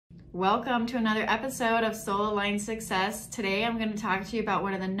Welcome to another episode of Soul Aligned Success. Today I'm going to talk to you about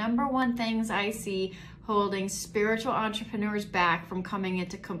one of the #1 things I see holding spiritual entrepreneurs back from coming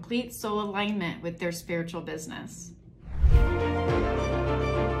into complete soul alignment with their spiritual business.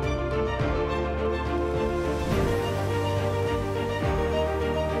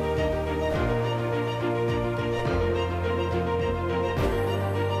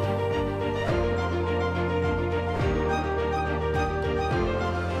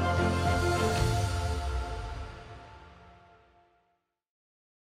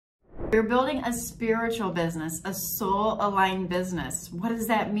 You're building a spiritual business, a soul-aligned business. What does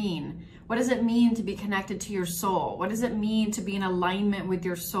that mean? What does it mean to be connected to your soul? What does it mean to be in alignment with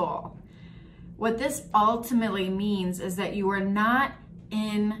your soul? What this ultimately means is that you are not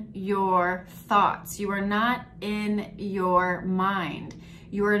in your thoughts. You are not in your mind.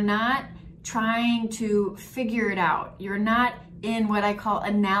 You are not trying to figure it out. You're not in what I call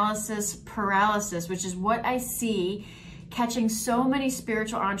analysis paralysis, which is what I see catching so many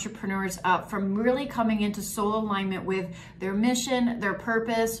spiritual entrepreneurs up from really coming into soul alignment with their mission, their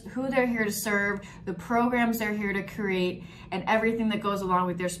purpose, who they're here to serve, the programs they're here to create, and everything that goes along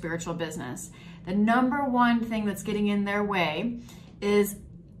with their spiritual business. The #1 thing that's getting in their way is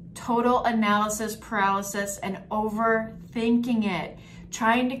total analysis paralysis and overthinking it,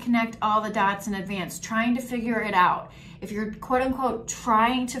 trying to connect all the dots in advance, trying to figure it out. If you're quote unquote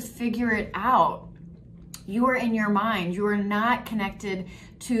trying to figure it out, you are in your mind. You are not connected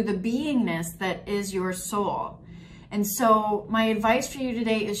to the beingness that is your soul. And so my advice for you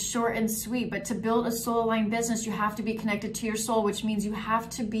today is short and sweet, but to build a soul-aligned business, you have to be connected to your soul, which means you have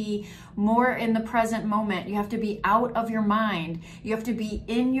to be more in the present moment. You have to be out of your mind. You have to be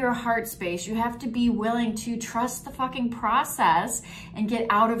in your heart space. You have to be willing to trust the fucking process and get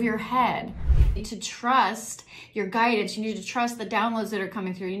out of your head. You need to trust your guidance. You need to trust the downloads that are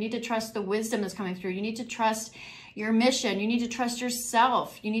coming through. You need to trust the wisdom that's coming through. You need to trust your mission. You need to trust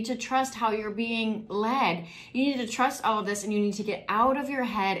yourself. You need to trust how you're being led. You need to trust all of this, and you need to get out of your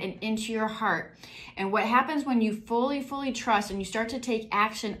head and into your heart. And what happens when you fully trust and you start to take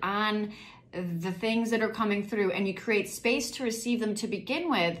action on the things that are coming through and you create space to receive them to begin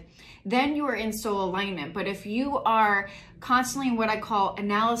with, then you are in soul alignment. But if you are constantly in what I call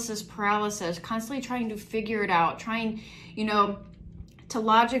analysis paralysis, constantly trying to figure it out, trying, to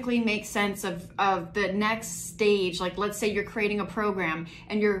logically make sense of the next stage, like let's say you're creating a program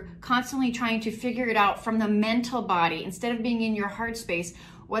and you're constantly trying to figure it out from the mental body instead of being in your heart space,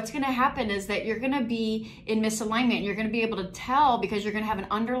 what's going to happen is that you're going to be in misalignment. You're going to be able to tell because you're going to have an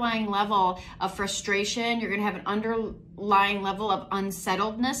underlying level of frustration. You're going to have an underlying level of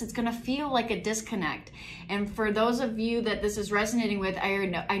unsettledness. It's going to feel like a disconnect. And for those of you that this is resonating with,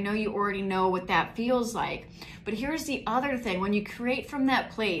 I know you already know what that feels like. But here's the other thing. When you create from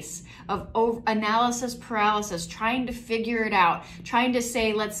that place of analysis paralysis, trying to figure it out, trying to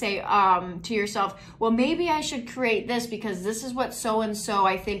say, let's say to yourself, well, maybe I should create this because this is what so-and-so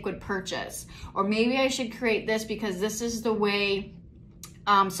I think would purchase. Or maybe I should create this because this is the way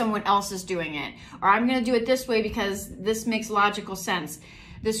someone else is doing it. Or I'm going to do it this way because this makes logical sense.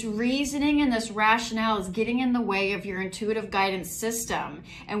 This reasoning and this rationale is getting in the way of your intuitive guidance system.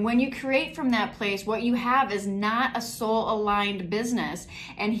 And when you create from that place, what you have is not a soul-aligned business.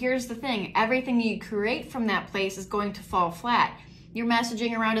 And here's the thing, everything you create from that place is going to fall flat. Your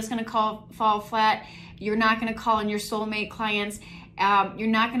messaging around is going to fall flat. You're not going to call in your soulmate clients. You're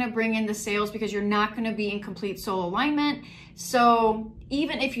not going to bring in the sales because you're not going to be in complete soul alignment. So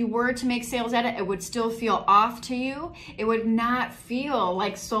even if you were to make sales at it, it would still feel off to you. It would not feel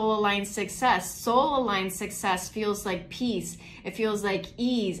like soul-aligned success. Soul-aligned success feels like peace. It feels like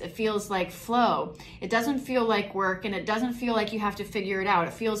ease. It feels like flow. It doesn't feel like work, and it doesn't feel like you have to figure it out.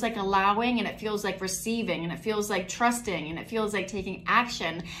 It feels like allowing, and it feels like receiving, and it feels like trusting, and it feels like taking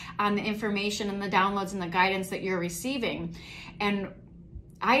action on the information and the downloads and the guidance that you're receiving. And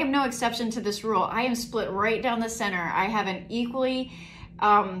I am no exception to this rule. I am split right down the center. I have an equally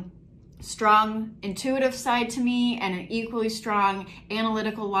strong intuitive side to me and an equally strong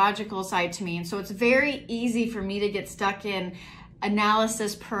analytical logical side to me. And so it's very easy for me to get stuck in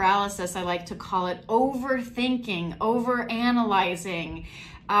analysis paralysis, I like to call it, overthinking, overanalyzing,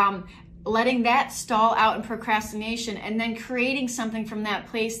 letting that stall out in procrastination, and then creating something from that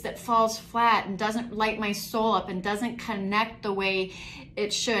place that falls flat and doesn't light my soul up and doesn't connect the way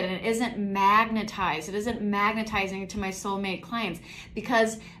it should, and it isn't magnetized. It isn't magnetizing to my soulmate clients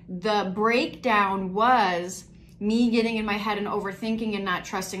because the breakdown was me getting in my head and overthinking and not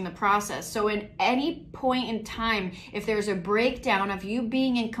trusting the process. So in any point in time, if there's a breakdown of you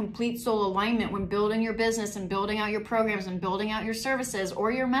being in complete soul alignment when building your business and building out your programs and building out your services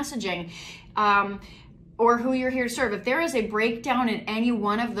or your messaging, or who you're here to serve, if there is a breakdown in any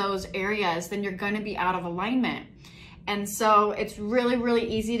one of those areas, then you're going to be out of alignment. And so it's really, really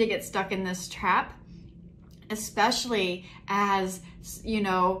easy to get stuck in this trap, especially as, you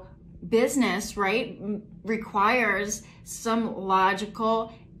know, business, right, requires some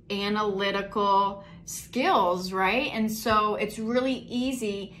logical, analytical skills, right? And so it's really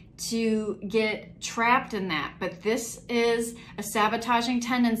easy to get trapped in that. But this is a sabotaging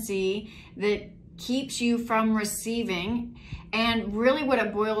tendency that keeps you from receiving. And really what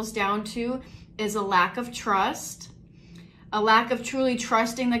it boils down to is a lack of trust, a lack of truly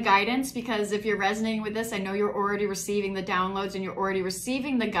trusting the guidance, because if you're resonating with this, I know you're already receiving the downloads and you're already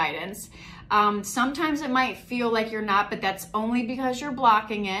receiving the guidance. Sometimes it might feel like you're not, but that's only because you're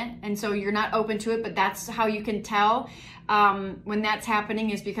blocking it. And so you're not open to it, but that's how you can tell when that's happening,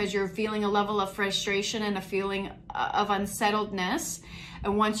 is because you're feeling a level of frustration and a feeling of unsettledness.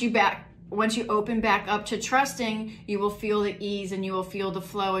 And once you open back up to trusting, you will feel the ease and you will feel the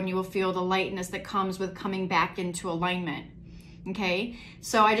flow and you will feel the lightness that comes with coming back into alignment. Okay,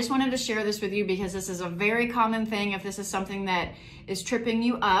 so I just wanted to share this with you because this is a very common thing if this is something that is tripping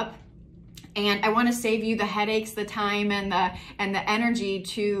you up. And I want to save you the headaches, the time, and the energy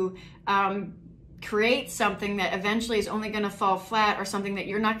to create something that eventually is only going to fall flat, or something that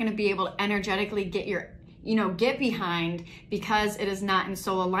you're not going to be able to energetically get behind, because it is not in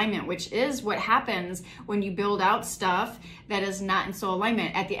soul alignment, which is what happens when you build out stuff that is not in soul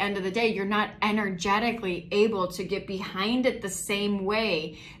alignment. At the end of the day, you're not energetically able to get behind it the same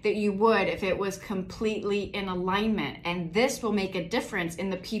way that you would if it was completely in alignment. And this will make a difference in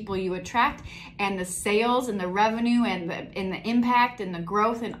the people you attract, and the sales and the revenue and the impact and the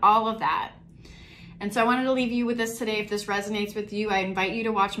growth and all of that. And so I wanted to leave you with this today. If this resonates with you, I invite you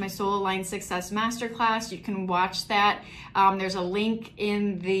to watch my Soul Aligned Success Masterclass. You can watch that. There's a link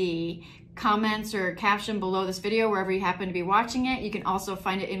in the comments or caption below this video, wherever you happen to be watching it. You can also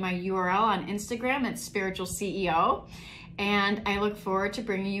find it in my URL on Instagram at Spiritual CEO. And I look forward to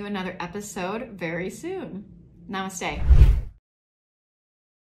bringing you another episode very soon. Namaste.